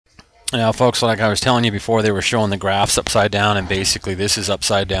Now, folks, like I was telling you before, they were showing the graphs upside down, and basically this is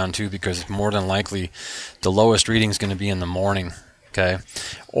upside down too, because more than likely the lowest reading is going to be in the morning. Okay,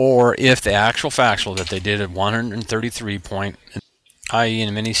 or if the actual factual that they did at 133 point, i.e.,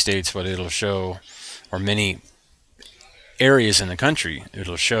 in many states, what it'll show, or many areas in the country,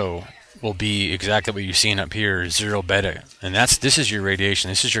 it'll show will be exactly what you've seen up here, 0 beta, and this is your radiation.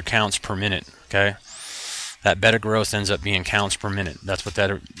 This is your counts per minute. Okay, that beta growth ends up being counts per minute. That's what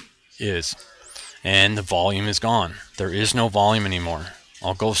that is. And the volume is gone. There is no volume anymore.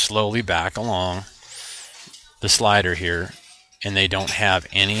 I'll go slowly back along the slider here, and they don't have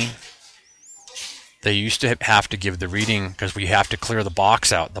any. They used to have to give the reading because we have to clear the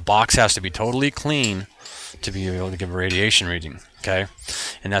box out. The box has to be totally clean to be able to give a radiation reading. Okay,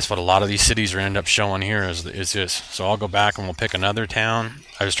 and that's what a lot of these cities are end up showing here is this. So I'll go back and we'll pick another town.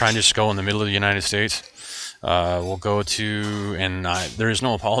 I was trying to just go in the middle of the United States. We'll go to, and there is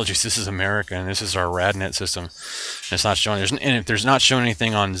no apologies. This is America, and this is our RadNet system. And it's not showing. And if there's not showing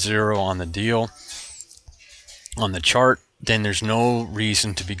anything on 0 on the deal, on the chart, then there's no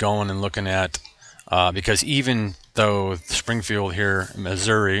reason to be going and looking at, because even though Springfield here,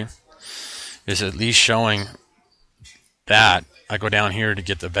 Missouri, is at least showing that, I go down here to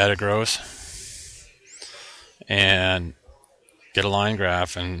get the beta gross and get a line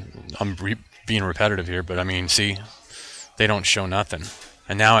graph, and I'm being repetitive here, but I mean, see, they don't show nothing.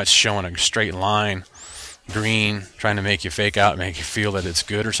 And now it's showing a straight line, green, trying to make you fake out, make you feel that it's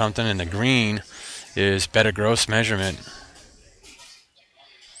good or something, and the green is beta gross measurement.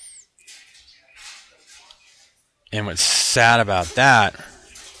 And what's sad about that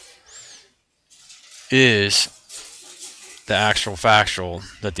is the actual factual,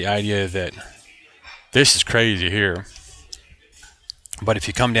 that the idea that this is crazy here, but if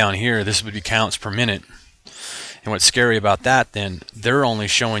you come down here, this would be counts per minute. And what's scary about that, then, they're only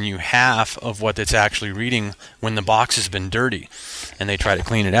showing you half of what it's actually reading when the box has been dirty. And they try to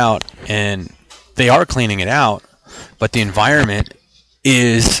clean it out, and they are cleaning it out, but the environment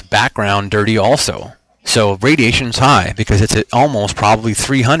is background dirty also. So radiation's high because it's at almost probably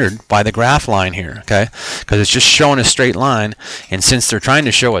 300 by the graph line here, okay? Because it's just showing a straight line, and since they're trying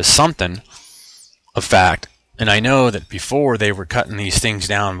to show us something, a fact, and I know that before they were cutting these things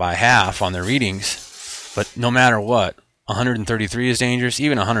down by half on their readings, but no matter what, 133 is dangerous,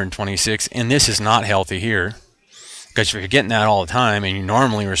 even 126, and this is not healthy here, because if you're getting that all the time, and you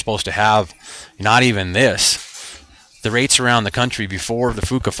normally were supposed to have not even this, the rates around the country before the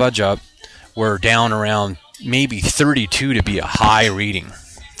Fuka fudge up were down around maybe 32 to be a high reading.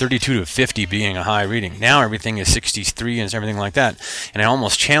 32 to 50 being a high reading. Now everything is 63 and everything like that. And I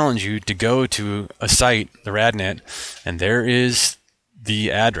almost challenge you to go to a site, the RadNet, and there is the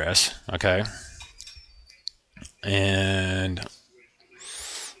address, okay? And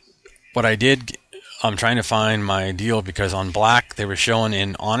what I did, I'm trying to find my deal, because on black they were showing,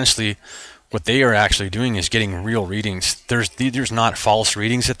 and honestly, what they are actually doing is getting real readings. There's not false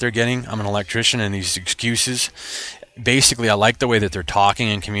readings that they're getting. I'm an electrician, and these excuses, basically, I like the way that they're talking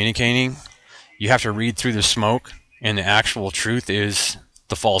and communicating. You have to read through the smoke, and the actual truth is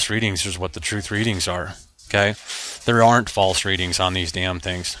the false readings is what the truth readings are. Okay? There aren't false readings on these damn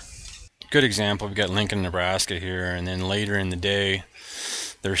things. Good example, we've got Lincoln, Nebraska here, and then later in the day,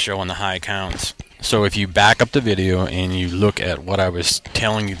 they're showing the high counts. So if you back up the video and you look at what I was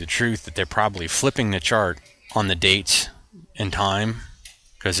telling you the truth, that they're probably flipping the chart on the dates and time,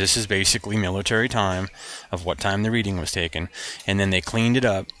 because this is basically military time of what time the reading was taken, and then they cleaned it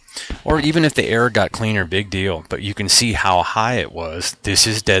up. Or even if the air got cleaner, big deal, but you can see how high it was. This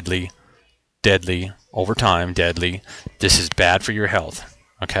is deadly, deadly, over time, deadly. This is bad for your health,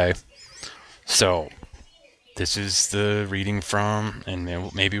 okay? So this is the reading from, and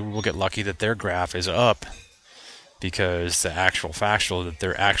maybe we'll get lucky that their graph is up, because the actual factual that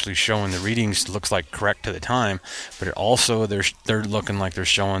they're actually showing the readings looks like correct to the time, but it also they're looking like they're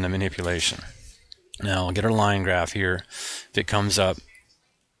showing the manipulation. Now I'll get our line graph here. If it comes up,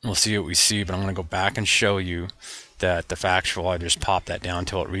 we'll see what we see, but I'm going to go back and show you that the factual, I just pop that down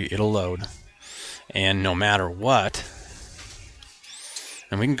until it'll load, and no matter what,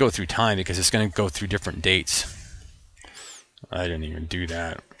 and we can go through time because it's going to go through different dates. I didn't even do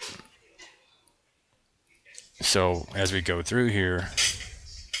that. So as we go through here,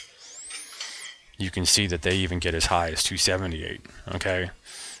 you can see that they even get as high as 278, okay?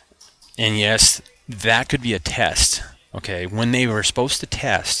 And yes, that could be a test, okay? When they were supposed to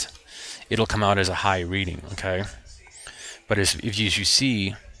test, it'll come out as a high reading, okay? But if you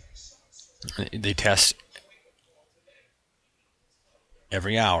see, they test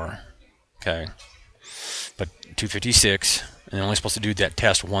every hour, okay? But 256, and they're only supposed to do that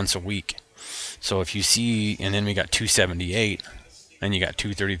test once a week. So if you see, and then we got 278, and you got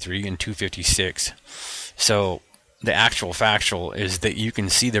 233 and 256. So the actual factual is that you can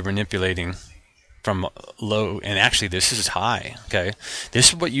see they're manipulating from low, and actually this is high. Okay, this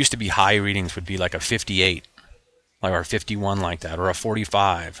is what used to be high readings, would be like a 58, or a 51, like that, or a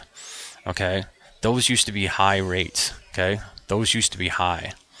 45. Okay, those used to be high rates. Okay, those used to be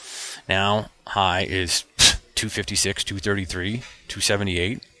high. Now high is 256, 233,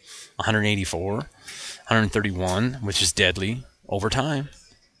 278, 184, 131, which is deadly over time.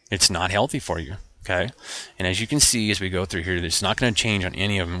 It's not healthy for you. Okay, and as you can see as we go through here, it's not going to change on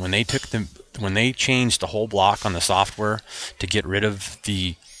any of them. When they changed the whole block on the software to get rid of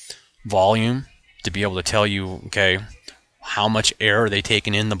the volume, to be able to tell you, okay, how much air are they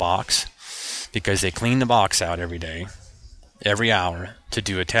taking in the box, because they clean the box out every day, every hour, to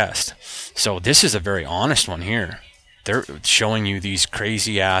do a test. So this is a very honest one here. They're showing you these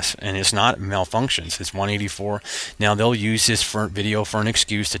crazy ass, and it's not malfunctions. It's 184. Now they'll use this video for an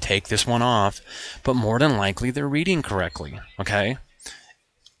excuse to take this one off, but more than likely they're reading correctly. Okay.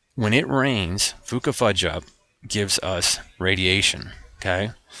 When it rains, Fuka Fudge Up gives us radiation.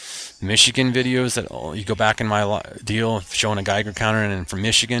 Okay. Michigan videos that you go back in my deal showing a Geiger counter and from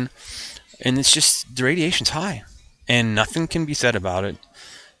Michigan, and it's just the radiation's high, and nothing can be said about it.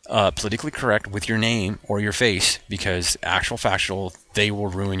 Politically correct with your name or your face, because actual factual, they will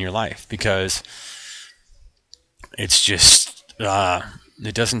ruin your life, because it's just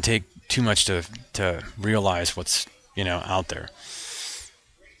it doesn't take too much to realize what's out there.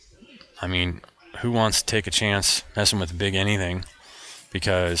 I mean, who wants to take a chance messing with big anything?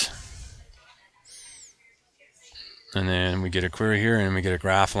 Because, and then we get a query here, and we get a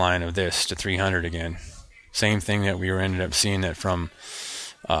graph line of this to 300 again. Same thing that we ended up seeing that from.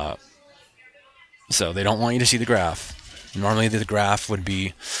 So they don't want you to see the graph. Normally the graph would be,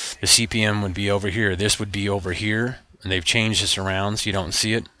 the CPM would be over here. This would be over here. And they've changed this around so you don't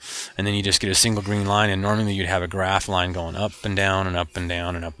see it. And then you just get a single green line, and normally you'd have a graph line going up and down and up and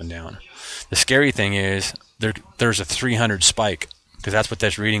down and up and down. The scary thing is there's a 300 spike, because that's what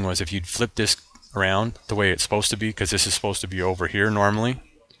this reading was. If you'd flip this around the way it's supposed to be, because this is supposed to be over here normally,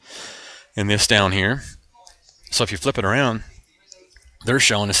 and this down here. So if you flip it around, they're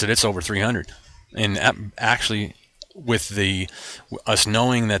showing us that it's over 300. And actually, with us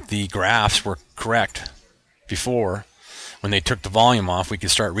knowing that the graphs were correct before, when they took the volume off, we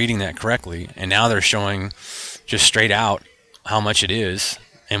could start reading that correctly. And now they're showing just straight out how much it is.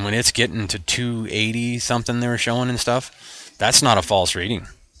 And when it's getting to 280 something, they were showing and stuff, that's not a false reading.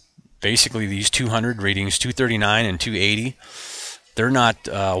 Basically, these 200 readings, 239 and 280, they're not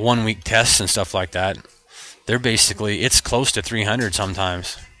 1 week tests and stuff like that. They're basically, it's close to 300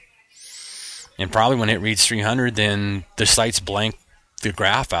 sometimes. And probably when it reads 300, then the sites blank the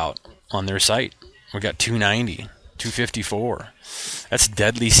graph out on their site. We got 290, 254. That's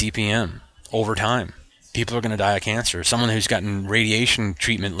deadly CPM over time. People are going to die of cancer. Someone who's gotten radiation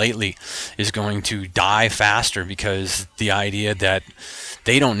treatment lately is going to die faster, because the idea that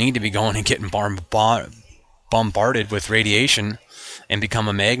they don't need to be going and getting bombarded with radiation and become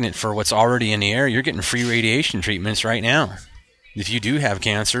a magnet for what's already in the air. You're getting free radiation treatments right now. If you do have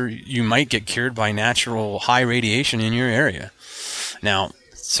cancer, you might get cured by natural high radiation in your area. Now,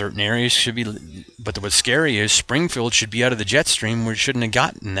 certain areas should be, but what's scary is Springfield should be out of the jet stream where it shouldn't have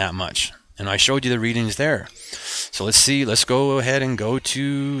gotten that much. And I showed you the readings there. So let's see, let's go ahead and go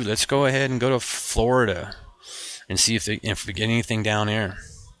to Florida and see if we get anything down there.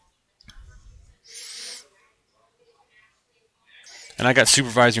 And I got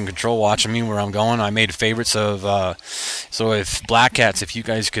supervisor and control watching me where I'm going. I made favorites of, so if Black Cats, if you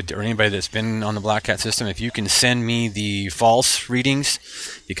guys could, or anybody that's been on the Black Cat system, if you can send me the false readings,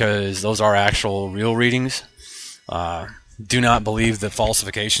 because those are actual real readings. Do not believe the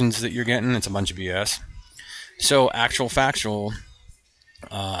falsifications that you're getting. It's a bunch of BS. So actual factual,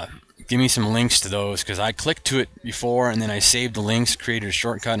 give me some links to those, because I clicked to it before and then I saved the links, created a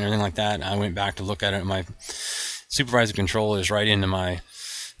shortcut and everything like that. And I went back to look at it. My supervisor control is right into my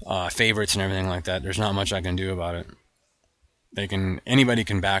favorites and everything like that. There's not much I can do about it. Anybody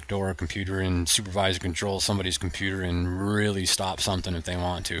can backdoor a computer and supervisor control somebody's computer and really stop something if they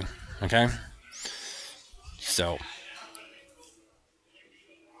want to. Okay? So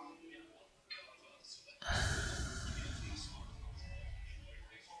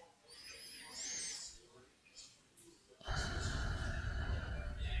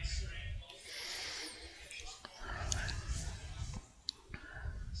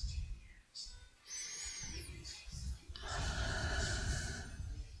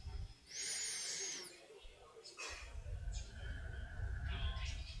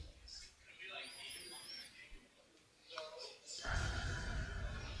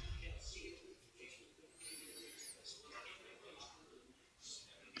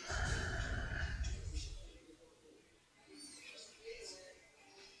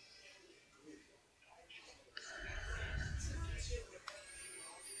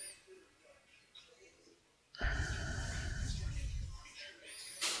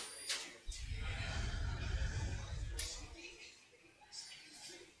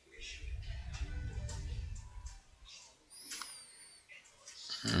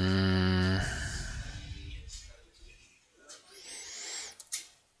Mm.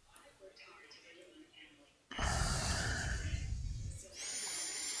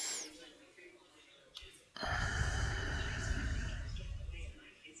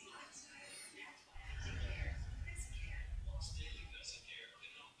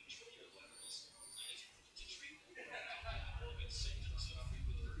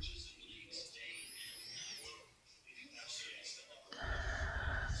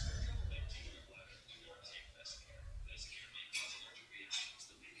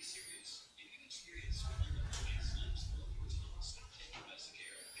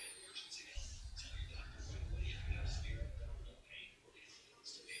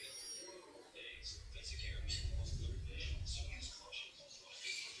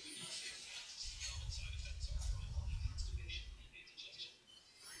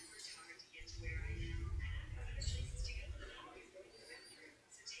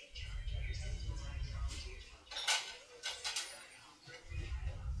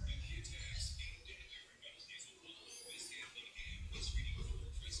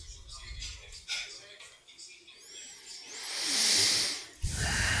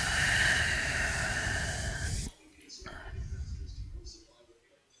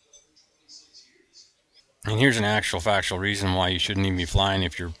 And here's an actual factual reason why you shouldn't even be flying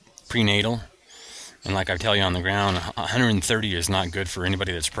if you're prenatal. And like I tell you on the ground, 130 is not good for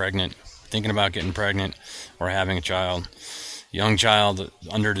anybody that's pregnant, thinking about getting pregnant, or having a child. Young child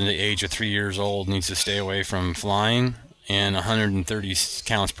under the age of 3 years old needs to stay away from flying, and 130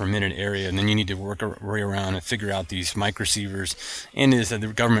 counts per minute area. And then you need to work around and figure out these microsieverts. And is the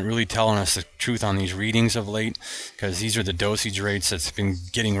government really telling us the truth on these readings of late? Because these are the dosage rates that's been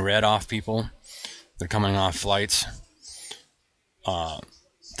getting read off people. They're coming off flights,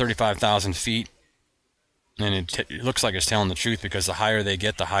 35,000 feet. And it looks like it's telling the truth, because the higher they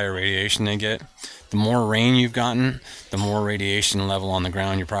get, the higher radiation they get. The more rain you've gotten, the more radiation level on the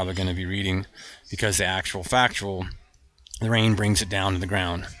ground you're probably going to be reading, because the actual factual, the rain brings it down to the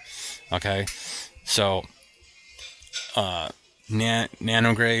ground. Okay, so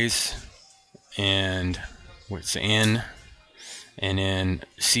nanograys and what's the N, and then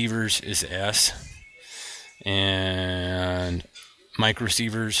sievers is the S, and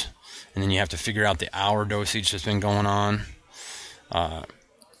microsieverts. And then you have to figure out the hour dosage that's been going on. And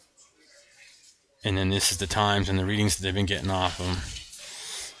then this is the times and the readings that they've been getting off them.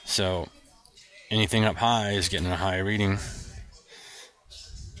 So anything up high is getting a high reading.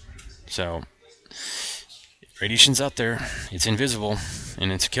 So radiation's out there. It's invisible,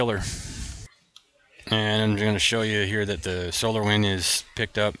 and it's a killer. And I'm going to show you here that the solar wind is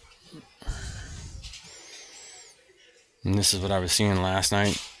picked up. And this is what I was seeing last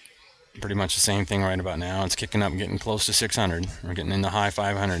night. Pretty much the same thing right about now. It's kicking up, getting close to 600. We're getting in the high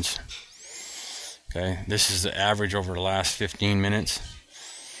 500s. Okay, this is the average over the last 15 minutes.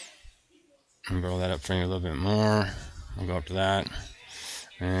 I'll blow that up for you a little bit more. I'll go up to that.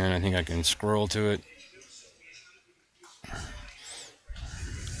 And I think I can scroll to it.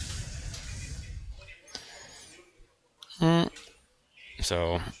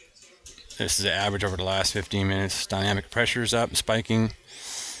 So this is the average over the last 15 minutes. Dynamic pressure is up, spiking.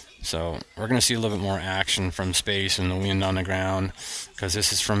 So we're going to see a little bit more action from space and the wind on the ground, because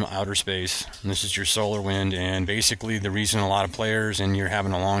this is from outer space. And this is your solar wind, and basically the reason a lot of players, and you're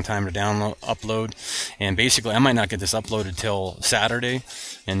having a long time to upload, and basically I might not get this uploaded till Saturday,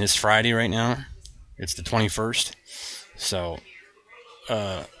 and this Friday right now, it's the 21st. So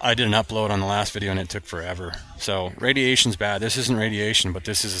I did an upload on the last video and it took forever. So radiation's bad. This isn't radiation, but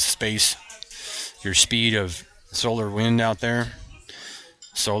this is a space, your speed of solar wind out there.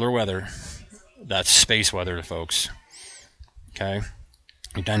 Solar weather, that's space weather, folks. Okay,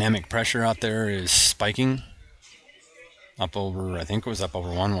 your dynamic pressure out there is spiking up over, I think it was up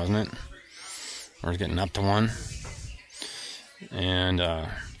over 1, wasn't it? Or it's getting up to 1, and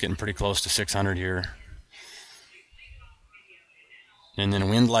getting pretty close to 600 here. And then a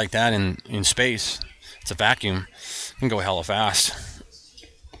wind like that in space, it's a vacuum, it can go hella fast.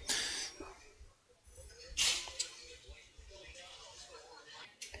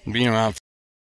 Being around